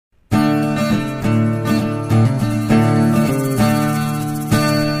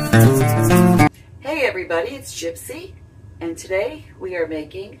everybody, it's Gypsy, and today we are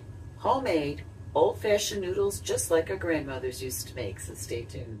making homemade old-fashioned noodles just like our grandmothers used to make, so stay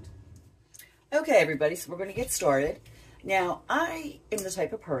tuned. Okay everybody, so we're going to get started. Now, I am the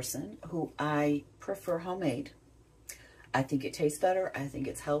type of person who I prefer homemade. I think it tastes better, I think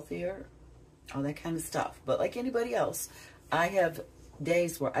it's healthier, all that kind of stuff. But like anybody else, I have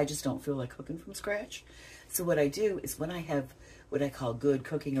days where I just don't feel like cooking from scratch. So what I do is when I have what I call good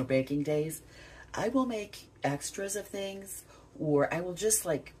cooking or baking days, I will make extras of things, or I will just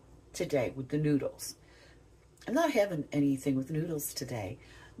like today with the noodles. I'm not having anything with noodles today,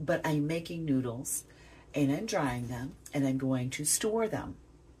 but I'm making noodles and I'm drying them and I'm going to store them.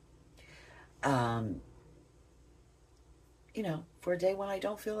 You know, for a day when I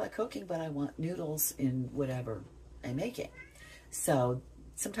don't feel like cooking, but I want noodles in whatever I'm making. So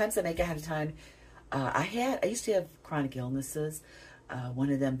sometimes I make ahead of time. I used to have chronic illnesses. One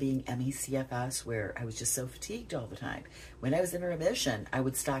of them being ME/CFS, where I was just so fatigued all the time. When I was in remission, I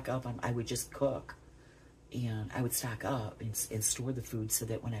would stock up on, I would just cook. And I would stock up and store the food so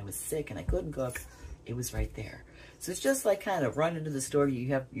that when I was sick and I couldn't cook, it was right there. So it's just like kind of run into the store, you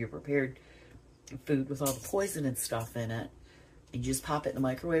have your prepared food with all the poison and stuff in it, and you just pop it in the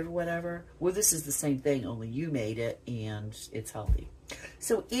microwave or whatever. Well, this is the same thing, only you made it and it's healthy.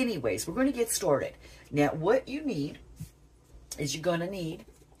 So anyways, we're going to get started. Now, what you need is you're going to need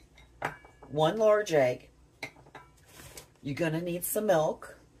 1 large egg. You're going to need some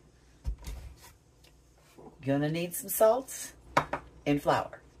milk. You're going to need some salt and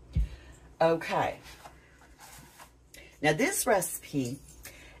flour. Okay. Now, this recipe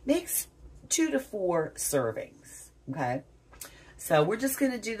makes 2 to 4 servings. Okay. So we're just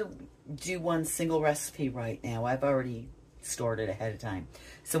going to do one single recipe right now. I've already stored it ahead of time.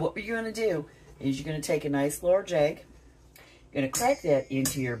 So what you're going to do is you're going to take a nice large egg. You're going to crack that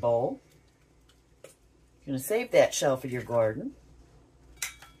into your bowl. You're going to save that shell for your garden.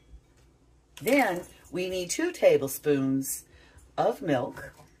 Then we need 2 tablespoons of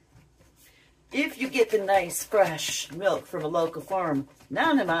milk. If you get the nice fresh milk from a local farm,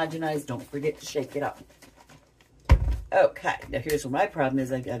 non-homogenized, don't forget to shake it up. Okay, now here's where my problem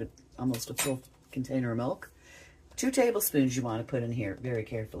is. I got almost a full container of milk. 2 tablespoons you want to put in here very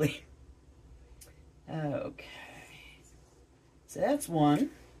carefully. Okay. So that's 1,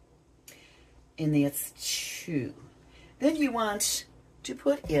 and that's 2. Then you want to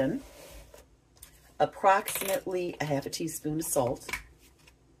put in approximately a half a teaspoon of salt.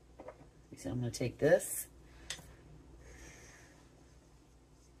 So I'm going to take this.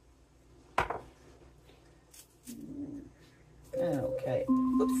 Okay.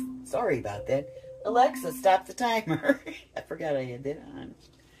 Oops, sorry about that. Alexa, stop the timer. I forgot I had that on.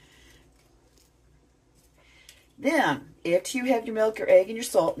 Then, after you have your milk, your egg, and your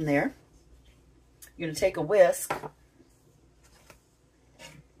salt in there, you're going to take a whisk,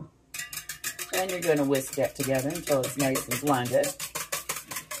 and you're going to whisk that together until it's nice and blended.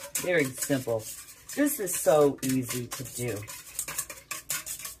 Very simple. This is so easy to do.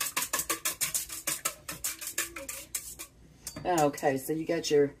 Okay, so you got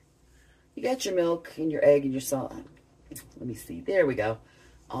your milk and your egg and your salt. Let me see. There we go.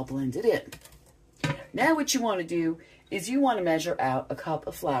 All blended in. Now what you want to do is you want to measure out a cup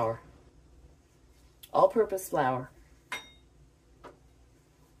of flour. All-purpose flour.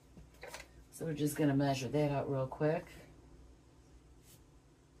 So we're just going to measure that out real quick.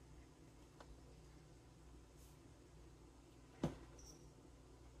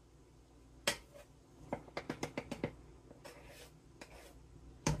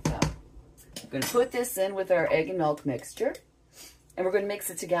 So, we're going to put this in with our egg and milk mixture. And we're going to mix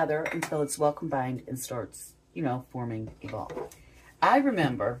it together until it's well combined and starts, you know, forming a ball. I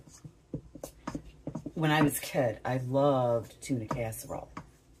remember when I was a kid, I loved tuna casserole.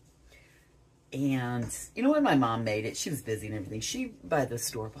 And, you know, when my mom made it, she was busy and everything. She'd buy the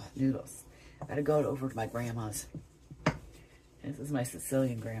store-bought noodles. I had to go over to my grandma's. This is my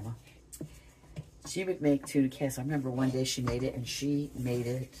Sicilian grandma. She would make tuna casserole. I remember one day she made it, and she made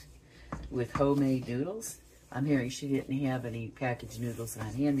it with homemade noodles. I'm hearing she didn't have any packaged noodles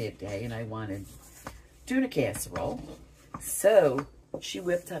on hand that day, and I wanted tuna casserole. So she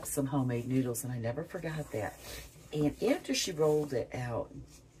whipped up some homemade noodles, and I never forgot that. And after she rolled it out,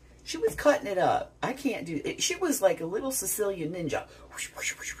 she was cutting it up. I can't do it. She was like a little Sicilian ninja,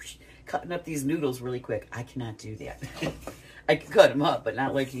 cutting up these noodles really quick. I cannot do that. I can cut them up, but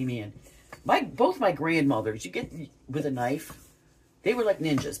not like you mean. Both my grandmothers, you get with a knife. They were like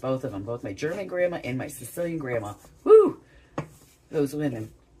ninjas, both of them. Both my German grandma and my Sicilian grandma. Woo! Those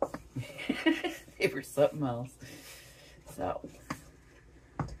women. They were something else. So,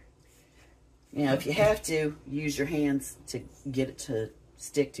 You know, if you have to use your hands to get it to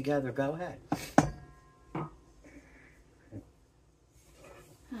stick together, go ahead.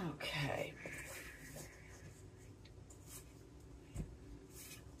 Okay.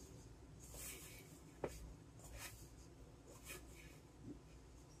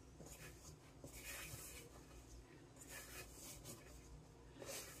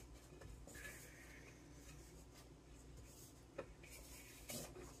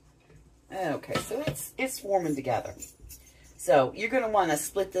 Okay, so it's forming together. So you're going to want to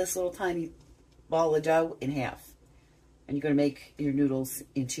split this little tiny ball of dough in half. And you're going to make your noodles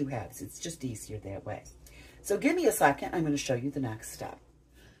in 2 halves. It's just easier that way. So give me a second. I'm going to show you the next step.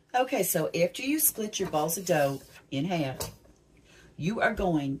 Okay, so after you split your balls of dough in half, you are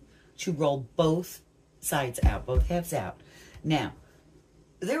going to roll both sides out, both halves out. Now,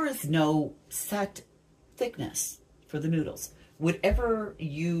 there is no set thickness for the noodles. Whatever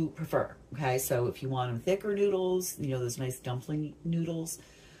you prefer, okay? So if you want them thicker noodles, you know, those nice dumpling noodles,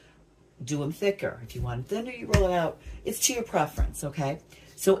 do them thicker. If you want them thinner, you roll it out. It's to your preference, okay?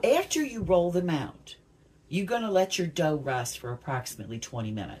 So after you roll them out, you're going to let your dough rest for approximately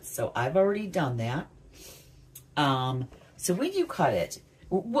 20 minutes. So I've already done that. So when you cut it,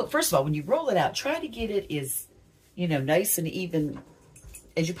 well, first of all, when you roll it out, try to get it as, you know, nice and even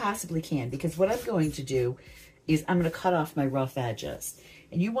as you possibly can, because what I'm going to do is I'm going to cut off my rough edges.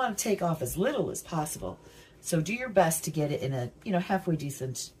 And you want to take off as little as possible. So do your best to get it in a, you know, halfway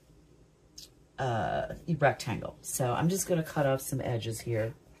decent rectangle. So I'm just going to cut off some edges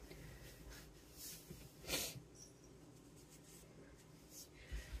here.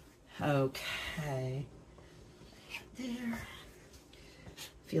 Okay. There.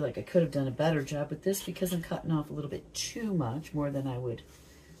 I feel like I could have done a better job with this because I'm cutting off a little bit too much, more than I would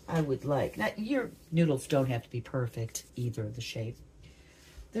like. Now, your noodles don't have to be perfect either, the shape.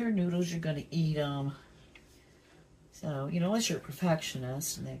 They're noodles, you're going to eat them. So, you know, unless you're a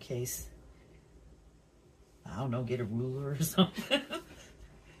perfectionist, in that case, I don't know, get a ruler or something.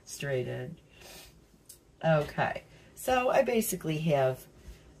 Straight edge. Okay, so I basically have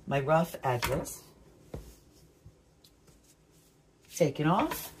my rough edges taken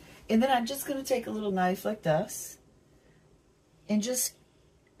off. And then I'm just going to take a little knife like this and just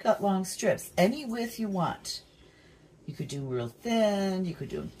cut long strips, any width you want. You could do real thin, you could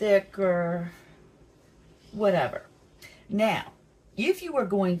do them thicker, whatever. Now, if you are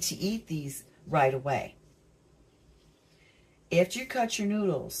going to eat these right away, after you cut your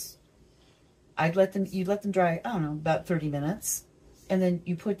noodles, you'd let them dry, I don't know, about 30 minutes. And then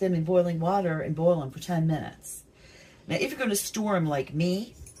you put them in boiling water and boil them for 10 minutes. Now, if you're going to store them like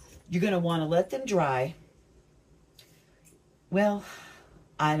me, you're going to want to let them dry. Well,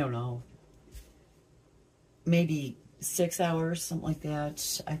 I don't know, maybe 6 hours, something like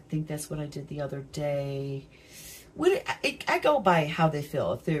that. I think that's what I did the other day. I go by how they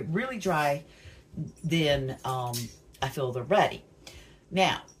feel. If they're really dry, then I feel they're ready.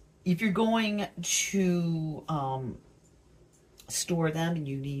 Now, if you're going to store them and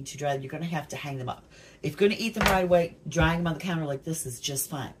you need to dry them, you're going to have to hang them up. If you're going to eat them right away, drying them on the counter like this is just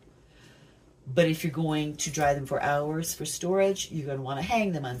fine. But if you're going to dry them for hours for storage, you're going to want to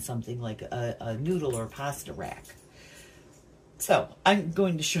hang them on something like a noodle or pasta rack. So I'm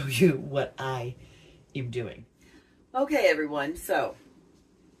going to show you what I am doing. Okay, everyone. So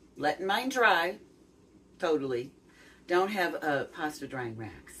letting mine dry totally. Don't have a pasta drying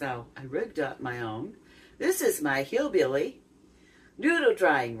rack. So I rigged up my own. This is my Hillbilly Noodle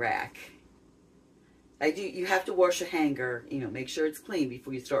drying rack. You have to wash a hanger, you know, make sure it's clean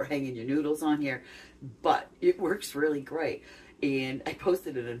before you start hanging your noodles on here. But it works really great. And I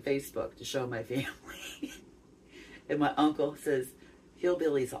posted it on Facebook to show my family. And my uncle says,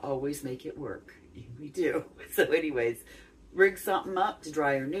 hillbillies always make it work. And we do. So anyways, rig something up to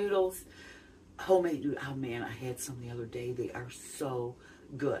dry your noodles. Homemade noodles. Oh man, I had some the other day. They are so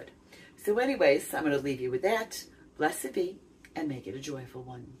good. So anyways, I'm going to leave you with that. Blessed be, and make it a joyful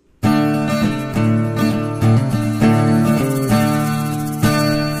one.